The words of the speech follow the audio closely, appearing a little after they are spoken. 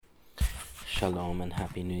Shalom and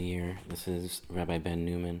Happy New Year. This is Rabbi Ben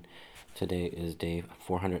Newman. Today is day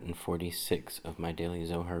 446 of my daily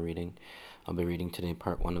Zohar reading. I'll be reading today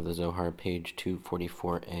part 1 of the Zohar, page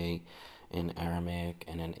 244a in Aramaic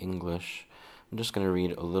and in English. I'm just going to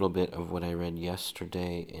read a little bit of what I read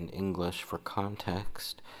yesterday in English for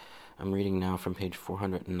context. I'm reading now from page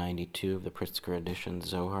 492 of the Pritzker edition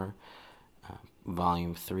Zohar,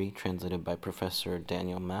 volume 3, translated by Professor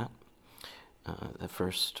Daniel Matt. The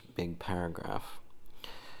first big paragraph.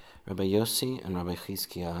 Rabbi Yossi and Rabbi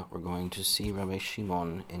Chizkiah were going to see Rabbi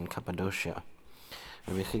Shimon in Cappadocia.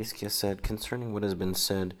 Rabbi Chizkiah said, concerning what has been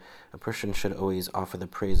said, a person should always offer the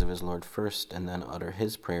praise of his Lord first and then utter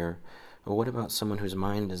his prayer. But what about someone whose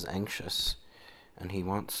mind is anxious and he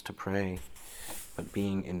wants to pray, but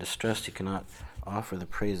being in distress he cannot offer the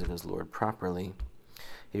praise of his Lord properly?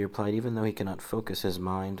 He replied, even though he cannot focus his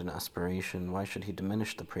mind and aspiration, why should he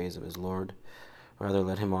diminish the praise of his Lord? Rather,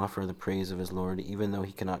 let him offer the praise of his Lord, even though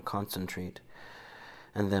he cannot concentrate,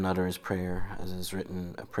 and then utter his prayer, as is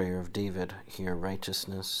written, a prayer of David, hear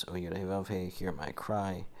righteousness, O Yudhevavhe, hear my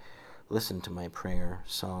cry, listen to my prayer,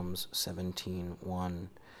 Psalms 17:1.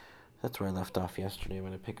 That's where I left off yesterday. I'm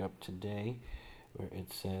going to pick up today, where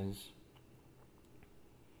it says,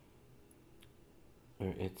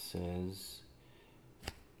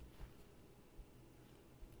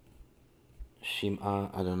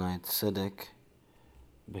 Shim'a Adonai Tzedek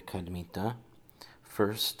Bekadmita.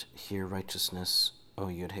 First, hear righteousness, O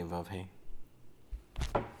Yudhevavhe.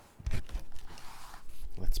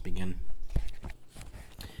 Let's begin.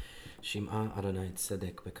 Shim'a Adonai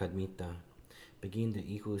Tzedek Bekadmita. Begin de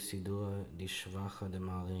ihu sidua di shvacha de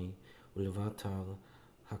mari, ulvatar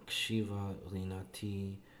hakshiva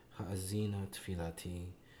rinati haazina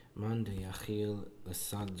tfilati. Man de yachil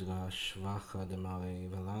lesadra shvacha de mari,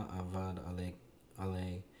 vela avad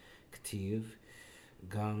ale ktiv,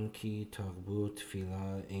 gam ki tarbu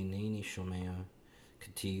tfila eineni shomea,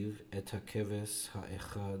 ktiv et hakeves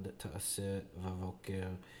haechad taase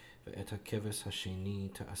vavoker, ואת הכבש השני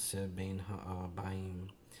תעשה בין הערביים.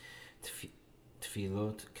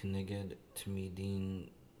 תפילות כנגד תמידין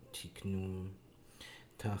תקנום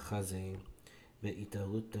תחזה,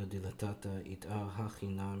 בהתערותא דלתתא יתאר הכי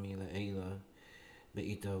נמי לעילה,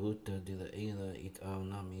 בהתערותא דלעילה יתאר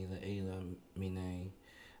נמי לעילה מיני,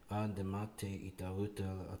 עד דמטה התערותא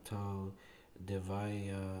לאתר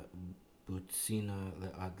דוויה בוצינה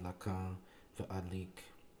להדלקה והדליק.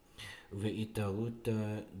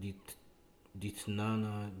 והתערותא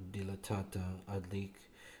דתננה דלתתא הדליק,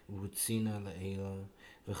 בוצינה לעילה,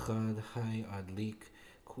 וחד היי הדליק,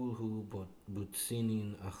 כולהו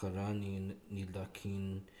בוצינין אחרנין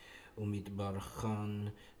נדלקין, ומתברכן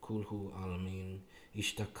כולהו עלמין.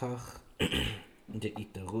 השתכח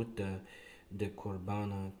דאיתרותא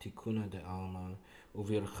דקורבנה תיקונה דעלמא,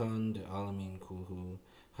 וברכן דעלמין כולהו.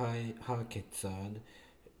 הכיצד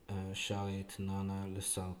שרת ננה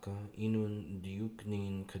לסלקה, אינון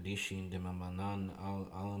דיוקנין קדישין דממנן על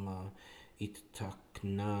עלמא,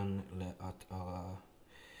 התתקנן להתערה,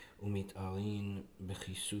 ומתערין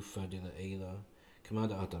בכיסופה דלעילה, כמה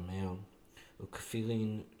דעת אמר,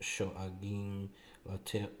 וכפילין שואגים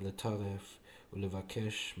לטרף,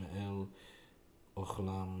 ולבקש מאל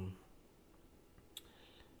אוכלם,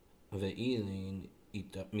 ואילין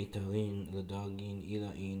מתערין לדרגין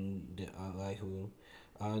אילאין דעליהו,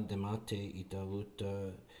 עד דמטה התערותא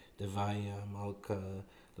דוויה מלכה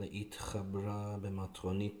להתחברה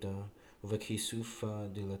במטרוניתא, ובכיסופה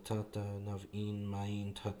דלתתא נבעין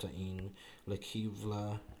מים תתאין,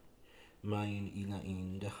 לקיבלה מים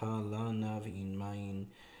אילאין, דהה לה נבעין מים,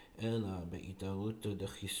 אלא בהתערותא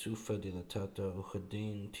דכיסופה דלתתא,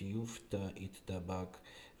 וכדין תיופתא יתדבק,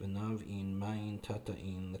 ונבעין מים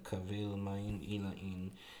תתאין, לקבל מים אילאין,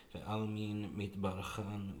 ועלמין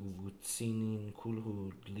מתברכן, ובוצינין כולהו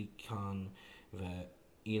דליקן,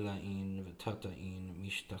 ואילאין ותתאין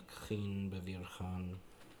משתכחין בברכן.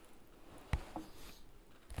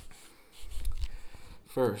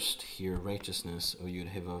 First, hear righteousness, O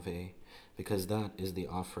Yudhevavhe, because that is the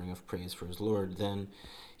offering of praise for his Lord. Then,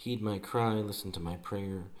 heed my cry, listen to my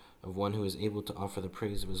prayer. Of one who is able to offer the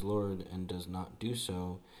praise of his Lord and does not do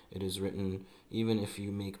so, it is written, even if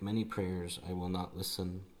you make many prayers, I will not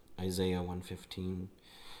listen. Isaiah 1:15.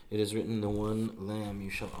 It is written, the one lamb you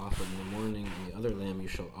shall offer in the morning, and the other lamb you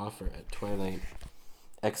shall offer at twilight.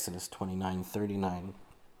 Exodus 29:39.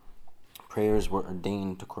 Prayers were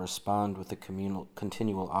ordained to correspond with the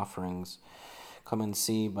continual offerings. Come and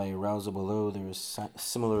see, by arousal below there is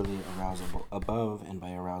similarly arousal above, and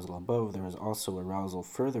by arousal above there is also arousal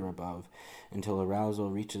further above, until arousal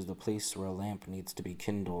reaches the place where a lamp needs to be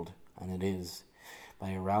kindled, and it is.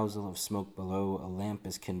 By arousal of smoke below, a lamp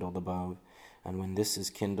is kindled above, And when this is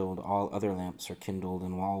kindled, all other lamps are kindled,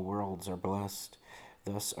 and all worlds are blessed.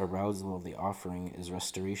 Thus, arousal of the offering is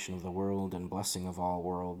restoration of the world and blessing of all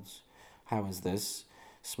worlds. How is this?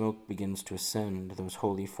 Smoke begins to ascend. Those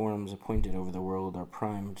holy forms appointed over the world are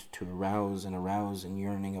primed to arouse in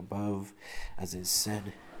yearning above, as is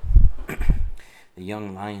said. The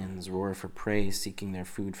young lions roar for prey, seeking their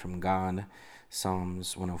food from God.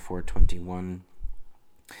 Psalms 104:21.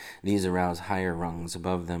 These arouse higher rungs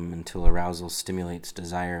above them until arousal stimulates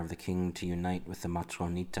desire of the king to unite with the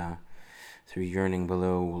matronita. Through yearning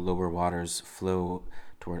below, lower waters flow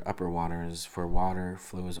toward upper waters, for water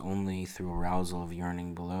flows only through arousal of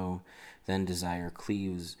yearning below. Then desire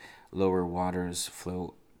cleaves. Lower waters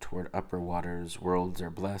flow toward upper waters. Worlds are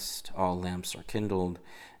blessed. All lamps are kindled,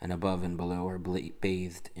 and above and below are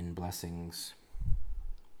bathed in blessings.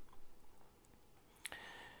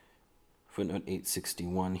 Footnote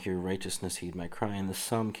 861, here righteousness heed my cry. In the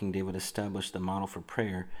Psalm, King David established the model for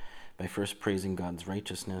prayer by first praising God's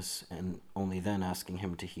righteousness and only then asking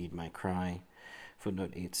him to heed my cry.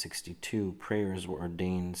 Footnote 862, prayers were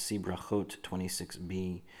ordained. See Brachot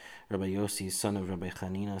 26b. Rabbi Yossi, son of Rabbi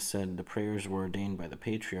Chanina, said the prayers were ordained by the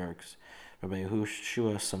patriarchs. Rabbi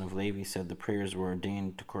Yehoshua, son of Levi, said the prayers were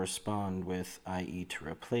ordained to correspond with, i.e. to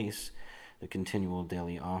replace, the continual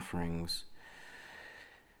daily offerings.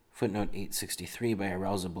 Footnote 863, by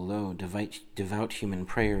arousal below, devout human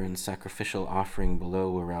prayer and sacrificial offering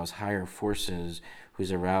below arouse higher forces,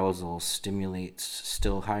 whose arousal stimulates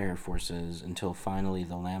still higher forces, until finally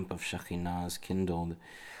the lamp of Shekhinah is kindled.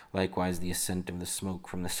 Likewise, the ascent of the smoke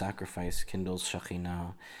from the sacrifice kindles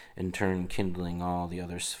Shekhinah, in turn kindling all the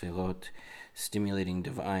other sfirot, stimulating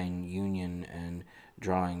divine union and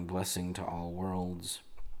drawing blessing to all worlds.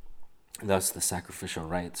 Thus, the sacrificial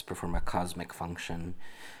rites perform a cosmic function.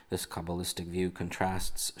 This Kabbalistic view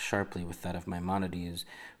contrasts sharply with that of Maimonides,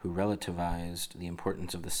 who relativized the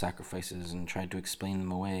importance of the sacrifices and tried to explain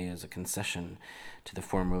them away as a concession to the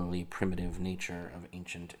formerly primitive nature of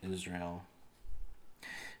ancient Israel.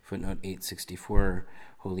 Footnote 864,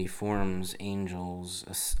 holy forms,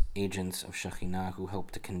 angels, agents of Shekhinah who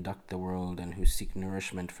help to conduct the world and who seek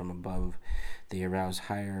nourishment from above. They arouse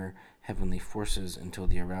higher heavenly forces until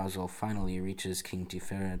the arousal finally reaches King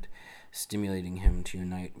Tiferet, stimulating him to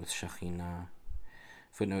unite with Shekhinah.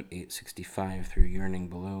 Footnote 865, through yearning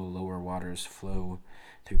below, lower waters flow.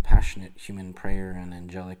 Through passionate human prayer and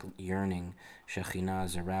angelic yearning, Shekhinah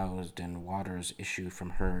is aroused and waters issue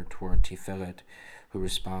from her toward Tiferet, who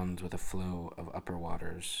responds with a flow of upper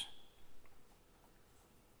waters.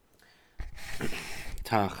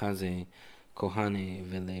 Ta'chaze Kohane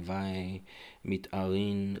veLevai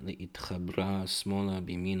mit'arin le'itchabra smola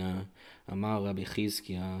bimina amar Rabbi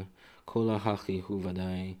Chizkiah Kola hachi hu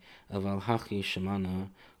vadai aval hachi shemana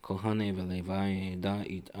Kohane veLevai da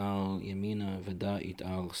it'al yamina v'da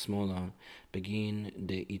it'al smola begin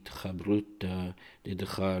de itchabruta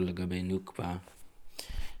dedechar legabe nukba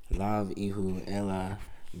Lav ihu ela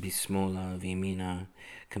bismola v'yamina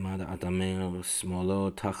kamada atamer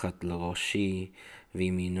smolo tachat l'roshi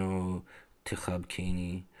v'yamino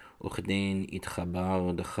תחבקני, וכדין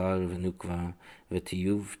יתחבר דחר ונוקבה,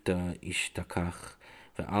 ותיובתה ישתכח,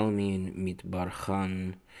 ועלמין מתברכן,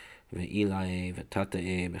 ואילי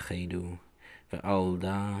ותתאה בחידו, ועל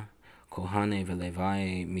דה כהנה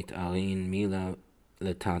ולוואי מתארין מילה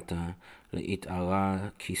לטאטה, להתארה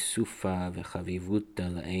כיסופה וחביבותה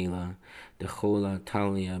לאלה, דחולה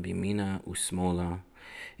טליה בימינה ושמאלה,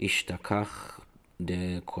 ישתכח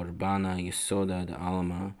דקורבנה יסודה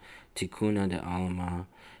דעלמה, תיקונה דעלמה,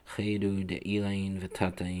 חידו דאילין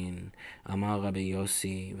ותתאין, אמר רבי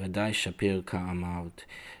יוסי, ודאי שפיר כאמרת,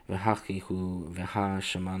 והכיחו,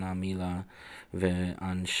 שמנה מילה,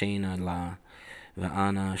 ואנשנה לה,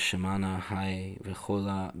 ואנה שמנה היי,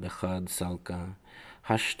 וחולה בחד סלקה,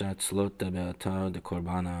 השתה צלותה באתר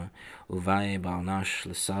דקורבנה, ובאי בענש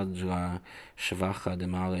לסדרה, שבחה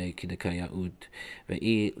דמרי כדקייאות,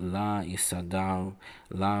 ואי לה יסדר,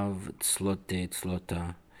 לאו צלותה,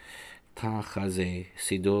 תחזה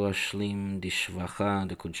סידור השלים דשבחה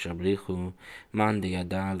דקודשא בריחו מן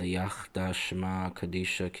דידע ליחדה שמה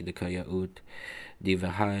קדישה כדקייאות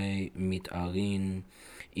דיבהי מתארין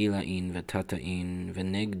אילאין ותתאין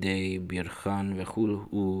ונגדי בירכן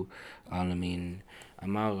וכולהו עלמין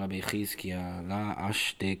אמר רבי חזקיה לה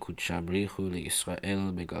אשתי קודשא בריחו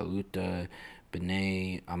לישראל בגלותה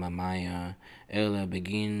בני עממיה, אלא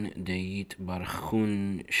בגין דית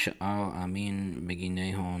ברכון שאר אמין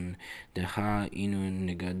בגיניהון, דהה אינו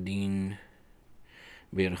נגדין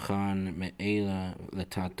ברכן מאלה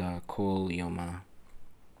לטאטה כל יומה.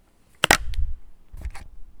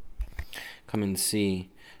 Come and see,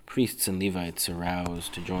 Priests and Levites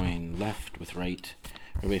aroused to join left with right.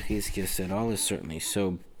 Rabbi Chizkiah said, all is certainly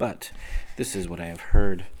so, but this is what I have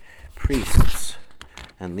heard. Priests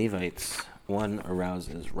and Levites, one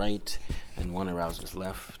arouses right and one arouses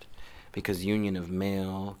left, because union of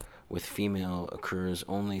male with female occurs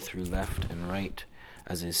only through left and right,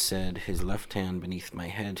 as is said, his left hand beneath my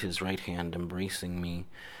head, his right hand embracing me.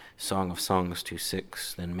 Song of Songs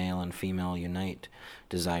 2:6. Then male and female unite,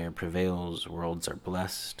 desire prevails, worlds are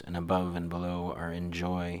blessed, and above and below are in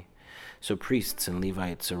joy. So priests and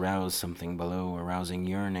Levites arouse something below, arousing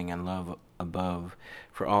yearning and love above,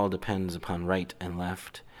 for all depends upon right and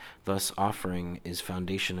left. Thus offering is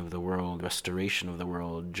foundation of the world, restoration of the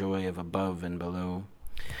world, joy of above and below.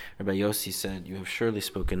 Rabbi Yossi said, you have surely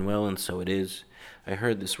spoken well, and so it is. I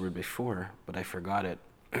heard this word before, but I forgot it.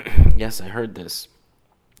 Yes, I heard this,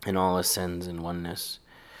 and all ascends in oneness.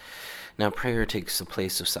 Now prayer takes the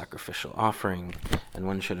place of sacrificial offering, and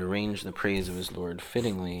one should arrange the praise of his Lord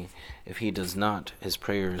fittingly. If he does not, his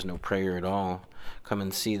prayer is no prayer at all. Come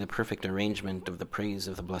and see the perfect arrangement of the praise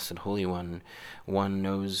of the Blessed Holy One. One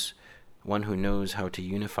who knows how to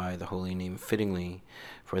unify the holy name fittingly,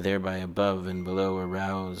 for thereby above and below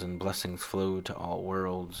arouse and blessings flow to all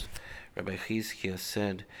worlds. Rabbi Chizkiah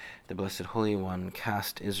said, the Blessed Holy One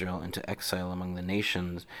cast Israel into exile among the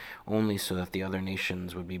nations, only so that the other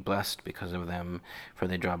nations would be blessed because of them, for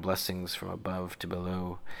they draw blessings from above to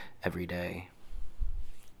below every day.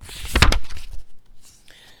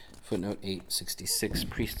 Footnote 866.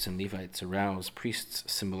 Priests and Levites arouse. Priests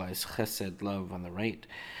symbolize chesed, love, on the right,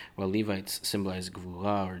 while Levites symbolize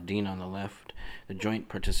gvura, or din, on the left. The joint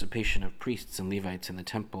participation of priests and Levites in the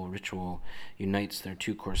temple ritual unites their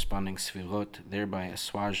two corresponding sfirot, thereby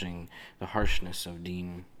assuaging the harshness of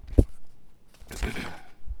din.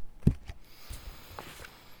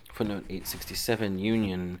 Footnote 867.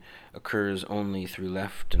 Union occurs only through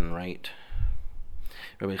left and right.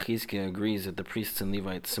 Rabbi Chizkiah agrees that the priests and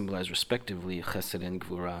Levites symbolize respectively chesed and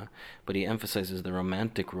gvura, but he emphasizes the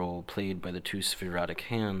romantic role played by the two spherotic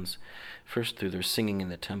hands. First, through their singing in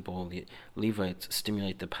the temple, the Levites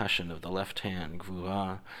stimulate the passion of the left hand,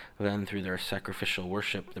 gvura. Then, through their sacrificial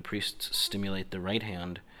worship, the priests stimulate the right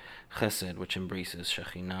hand, chesed, which embraces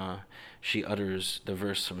Shekhinah. She utters the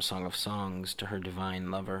verse from Song of Songs to her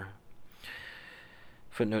divine lover.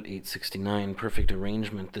 Footnote 869. Perfect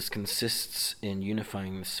arrangement. This consists in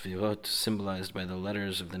unifying the sfirot, symbolized by the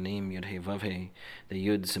letters of the name Yud-He-Vav-He. The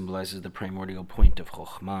Yud symbolizes the primordial point of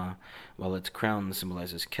Chokhmah, while its crown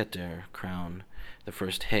symbolizes Keter, crown. The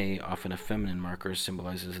first He, often a feminine marker,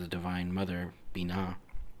 symbolizes the Divine Mother, Binah.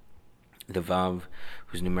 The Vav,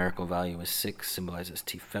 whose numerical value is 6, symbolizes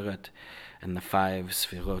Tiferet, and the 5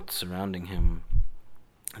 sfirot surrounding him.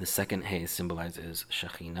 The second He symbolizes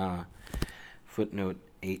Shekhinah. Footnote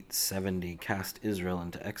 870. Cast Israel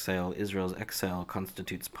into exile. Israel's exile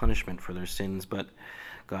constitutes punishment for their sins, but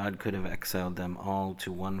God could have exiled them all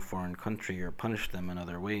to one foreign country or punished them in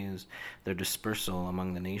other ways. Their dispersal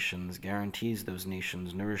among the nations guarantees those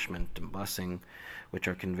nations nourishment and blessing, which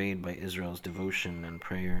are conveyed by Israel's devotion and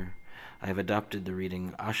prayer. I have adopted the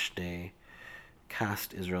reading Ashdei,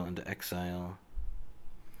 cast Israel into exile,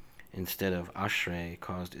 instead of Ashrei,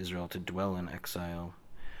 caused Israel to dwell in exile.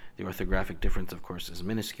 The orthographic difference, of course, is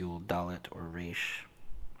minuscule, dalet or resh.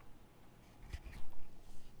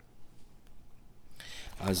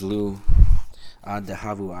 Azlu, ad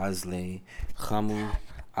dehavu azle, chamu,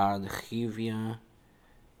 ad chivya,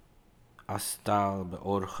 astal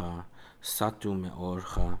beorcha, satu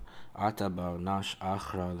meorcha, ata bar nash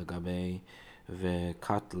achra legabe,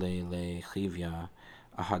 vekatle le chivya,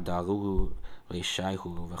 ahadaru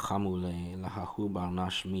reshaihu, vechamu le lahahu bar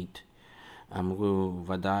nash mit. Amru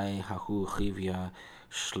vadai hahu chivya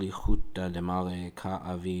shlichuta demare ka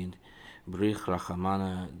avid brich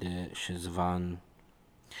rachamana de shezvan.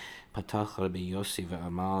 Patach Rabbi Yossi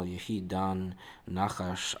ve'amar yehi dan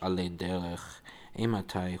nachash ale derech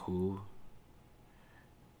ematai hu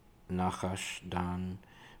nachash dan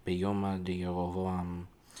beyoma de Yerovoam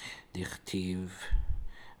dichtiv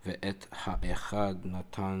ve'et ha'echad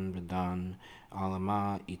natan bedan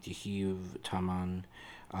alama itihiv taman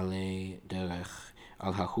ale derech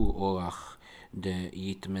al hahu orach de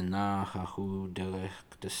yitmena hahu derech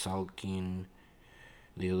de salkin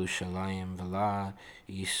לירושלים ולה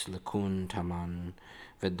יסלקון תמן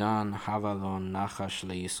ודן הוולון נחש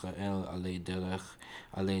לישראל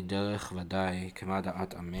עלי דרך ודאי כמה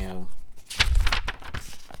דעת אמר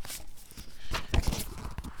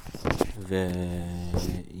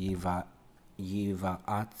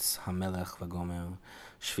ויבעץ המלך וגומר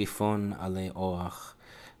שפיפון עלי אורח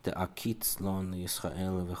דעקיץ לון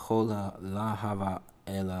לישראל וכל להבה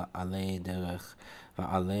אלא עלי דרך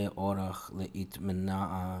ועלה אורח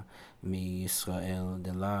להתמנע מישראל,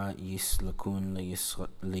 דלה יסלקון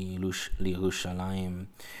לירושלים,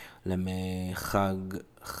 למחג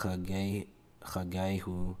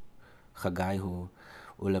חגיהו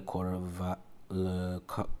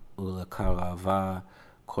ולקרבה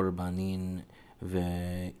קורבנין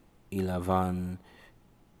ואילבן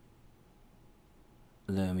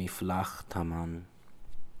למפלחתמן.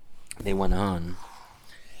 They went on.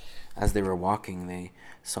 As they were walking, they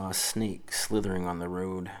saw a snake slithering on the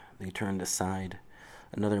road. They turned aside.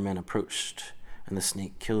 Another man approached, and the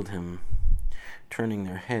snake killed him. Turning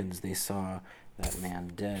their heads, they saw that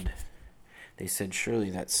man dead. They said, "Surely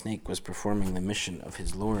that snake was performing the mission of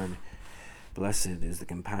his Lord. Blessed is the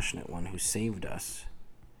compassionate one who saved us."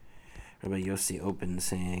 Rabbi Yossi opened,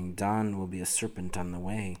 saying, "Dan will be a serpent on the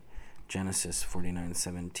way." Genesis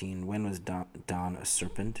 49:17. When was Dan a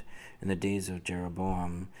serpent? In the days of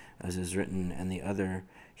Jeroboam, as is written, and the other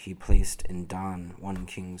he placed in Dan, 1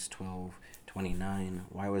 Kings 12:29.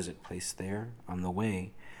 Why was it placed there? On the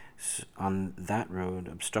way, on that road,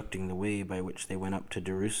 obstructing the way by which they went up to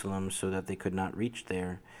Jerusalem, so that they could not reach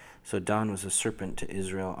there. So Dan was a serpent to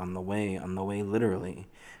Israel on the way literally.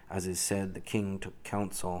 As is said, the king took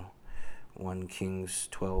counsel, 1 Kings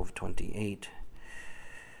 12:28.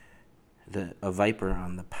 A viper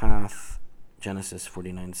on the path, Genesis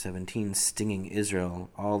 49:17, stinging Israel.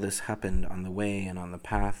 All this happened on the way and on the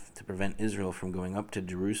path to prevent Israel from going up to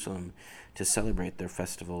Jerusalem to celebrate their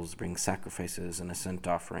festivals, bring sacrifices and ascent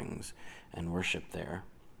offerings, and worship there.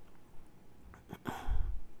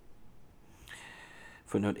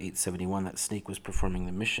 Footnote 871, that snake was performing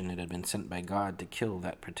the mission. It had been sent by God to kill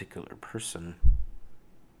that particular person.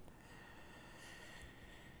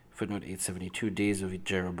 Footnote 872, days of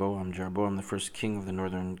Jeroboam. Jeroboam, the first king of the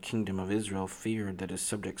northern kingdom of Israel, feared that his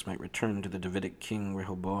subjects might return to the Davidic king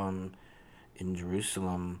Rehoboam in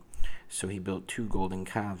Jerusalem. So he built 2 golden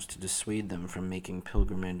calves to dissuade them from making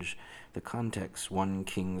pilgrimage. The context, 1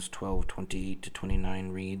 Kings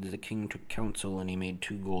 12:28-29 reads, "The king took counsel, and he made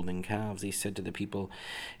 2 golden calves. He said to the people,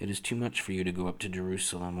 'It is too much for you to go up to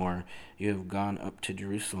Jerusalem,' or 'You have gone up to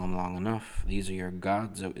Jerusalem long enough. These are your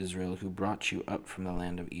gods, O Israel, who brought you up from the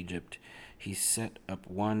land of Egypt.' He set up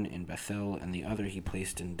one in Bethel, and the other he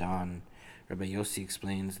placed in Dan." Rabbi Yossi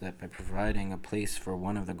explains that by providing a place for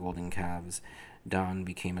one of the golden calves, Dan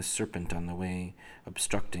became a serpent on the way,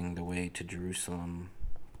 obstructing the way to Jerusalem.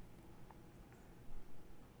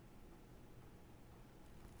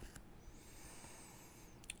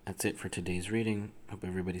 That's it for today's reading. Hope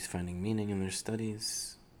everybody's finding meaning in their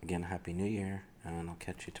studies. Again, Happy New Year, and I'll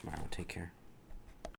catch you tomorrow. Take care.